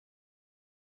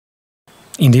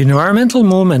In the environmental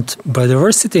movement,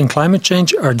 biodiversity and climate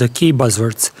change are the key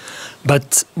buzzwords.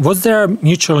 But what's their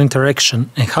mutual interaction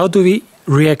and how do we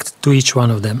react to each one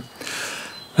of them?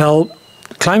 Well,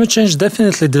 climate change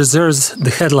definitely deserves the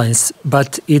headlines,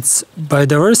 but it's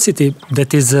biodiversity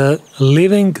that is a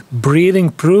living, breathing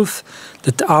proof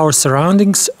that our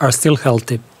surroundings are still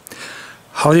healthy.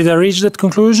 How did I reach that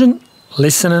conclusion?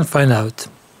 Listen and find out.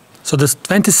 So the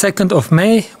 22nd of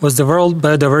May was the World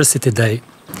Biodiversity Day.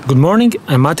 Good morning,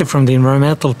 I'm Mate from the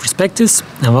Environmental Perspectives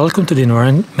and welcome to the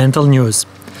Environmental News.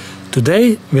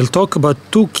 Today we'll talk about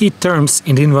two key terms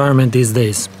in the environment these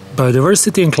days,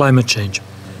 biodiversity and climate change.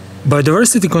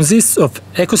 Biodiversity consists of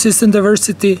ecosystem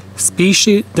diversity,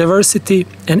 species diversity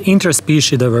and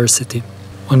interspecies diversity.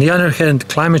 On the other hand,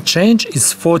 climate change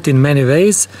is fought in many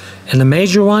ways and the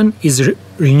major one is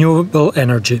renewable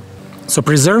energy. So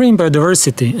preserving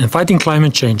biodiversity and fighting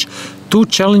climate change, two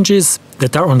challenges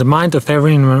that are on the mind of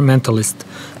every environmentalist.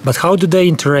 But how do they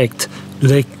interact? Do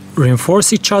they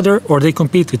reinforce each other or they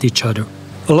compete with each other?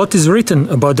 A lot is written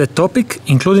about that topic,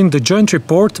 including the joint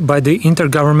report by the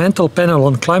Intergovernmental Panel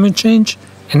on Climate Change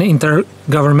and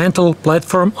Intergovernmental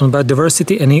Platform on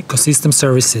Biodiversity and Ecosystem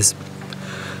Services.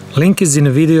 Link is in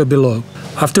the video below.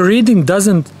 After reading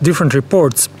dozen different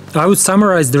reports, I would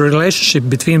summarize the relationship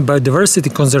between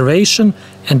biodiversity conservation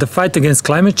and the fight against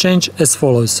climate change as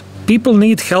follows. People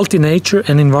need healthy nature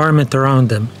and environment around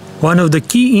them. One of the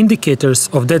key indicators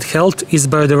of that health is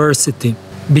biodiversity.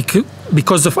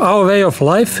 Because of our way of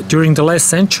life during the last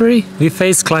century, we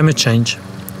face climate change.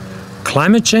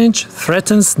 Climate change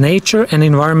threatens nature and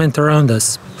environment around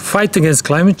us. Fight against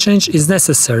climate change is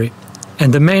necessary,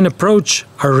 and the main approach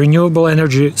are renewable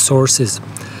energy sources,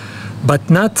 but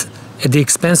not at the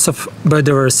expense of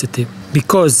biodiversity.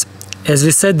 Because, as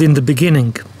we said in the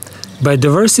beginning,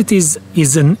 biodiversity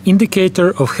is an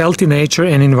indicator of healthy nature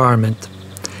and environment.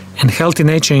 And healthy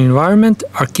nature and environment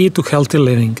are key to healthy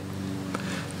living.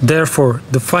 Therefore,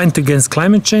 the fight against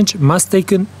climate change must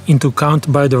take into account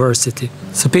biodiversity.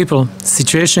 So people,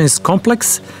 situation is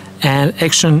complex and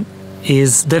action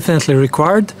is definitely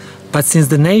required, but since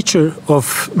the nature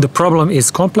of the problem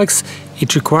is complex,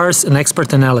 it requires an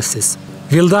expert analysis.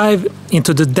 We'll dive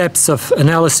into the depths of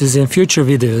analysis in future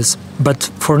videos, but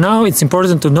for now it's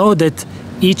important to know that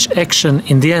each action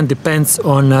in the end depends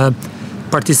on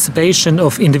participation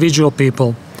of individual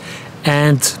people.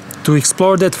 And to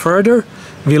explore that further,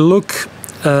 we'll look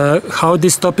how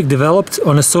this topic developed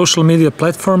on a social media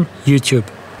platform, YouTube.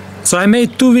 So I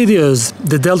made two videos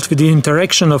that dealt with the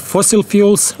interaction of fossil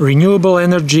fuels, renewable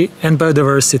energy and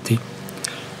biodiversity.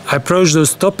 I approached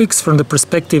those topics from the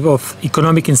perspective of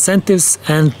economic incentives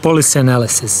and policy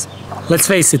analysis. Let's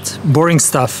face it, boring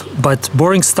stuff, but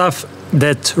boring stuff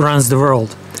that runs the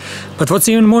world. But what's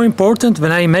even more important,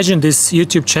 when I imagined this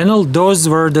YouTube channel, those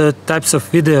were the types of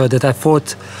video that I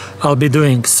thought I'll be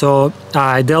doing. So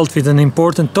I dealt with an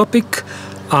important topic,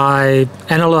 I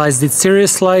analyzed it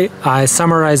seriously, I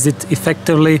summarized it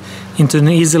effectively into an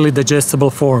easily digestible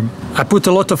form. I put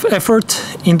a lot of effort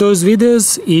in those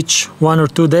videos, each 1 or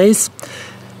 2 days.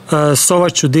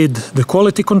 Sovac did the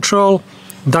quality control,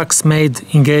 Dax made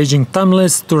engaging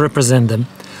thumbnails to represent them.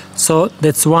 So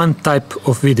that's one type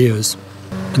of videos.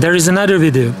 There is another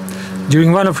video.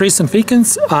 During one of recent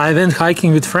weekends, I went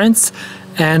hiking with friends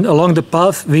and along the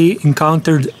path we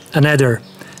encountered an adder.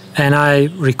 And I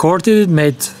recorded it,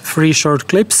 made 3 short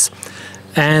clips,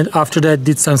 and after that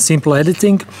did some simple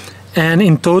editing. And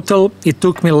in total, it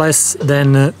took me less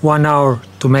than 1 hour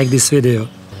to make this video.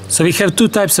 So we have two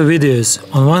types of videos.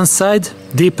 On one side,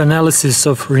 deep analysis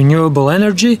of renewable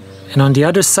energy, and on the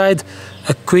other side,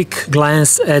 a quick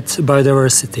glance at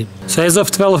biodiversity. So as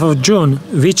of 12th of June,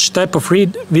 which type of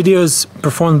videos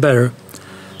performed better?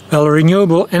 Well,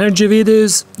 renewable energy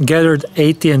videos gathered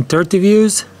 80 and 30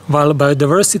 views, while a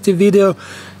biodiversity video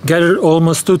gathered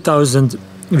almost 2,000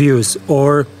 views,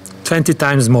 or 20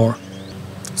 times more.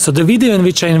 So the video in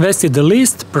which I invested the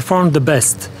least performed the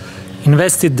best,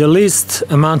 invested the least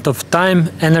amount of time,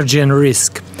 energy and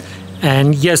risk.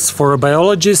 And yes, for a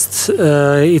biologist,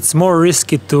 it's more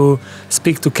risky to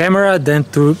speak to camera than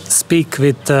to speak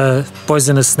with a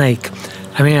poisonous snake.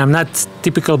 I mean, I'm not a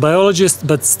typical biologist,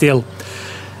 but still.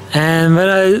 And when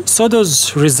I saw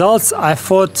those results, I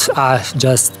thought,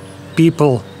 just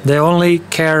people, they only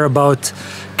care about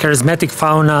charismatic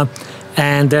fauna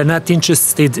and they're not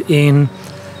interested in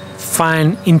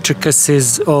fine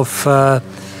intricacies of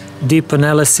deep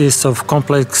analysis of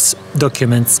complex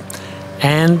documents.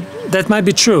 And that might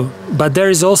be true, but there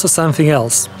is also something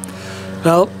else.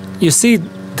 Well, you see,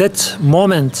 that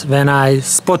moment when I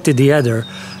spotted the adder,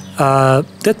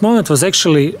 that moment was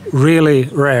actually really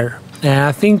rare. And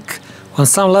I think on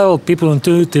some level people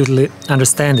intuitively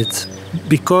understand it,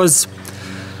 because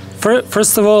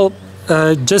first of all,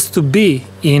 just to be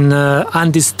in an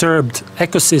undisturbed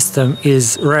ecosystem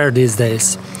is rare these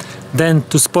days. Then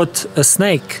to spot a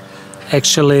snake,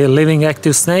 actually a living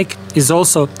active snake, is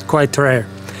also quite rare.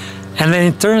 And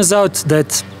then it turns out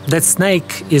that that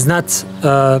snake is not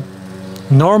a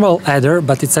normal adder,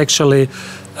 but it's actually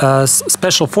a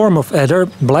special form of adder,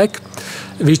 black,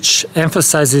 which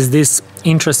emphasizes this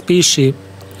intraspecies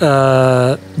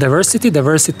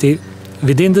diversity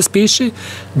within the species.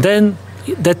 Then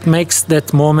that makes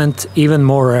that moment even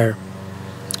more rare.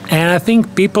 And I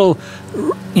think people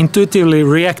intuitively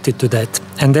reacted to that,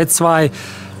 and that's why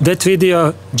that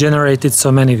video generated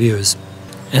so many views.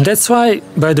 And that's why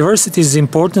biodiversity is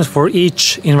important for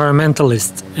each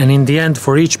environmentalist, and in the end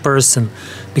for each person,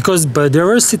 because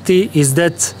biodiversity is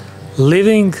that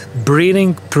living,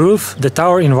 breathing proof that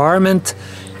our environment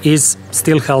is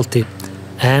still healthy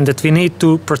and that we need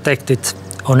to protect it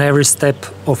on every step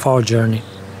of our journey.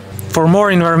 For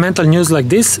more environmental news like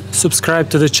this, subscribe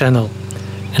to the channel.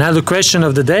 Another question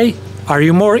of the day: are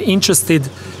you more interested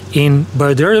in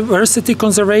biodiversity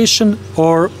conservation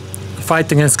or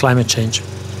fight against climate change?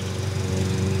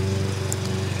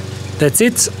 That's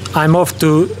it. I'm off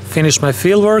to finish my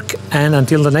fieldwork, and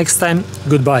until the next time,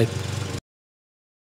 goodbye.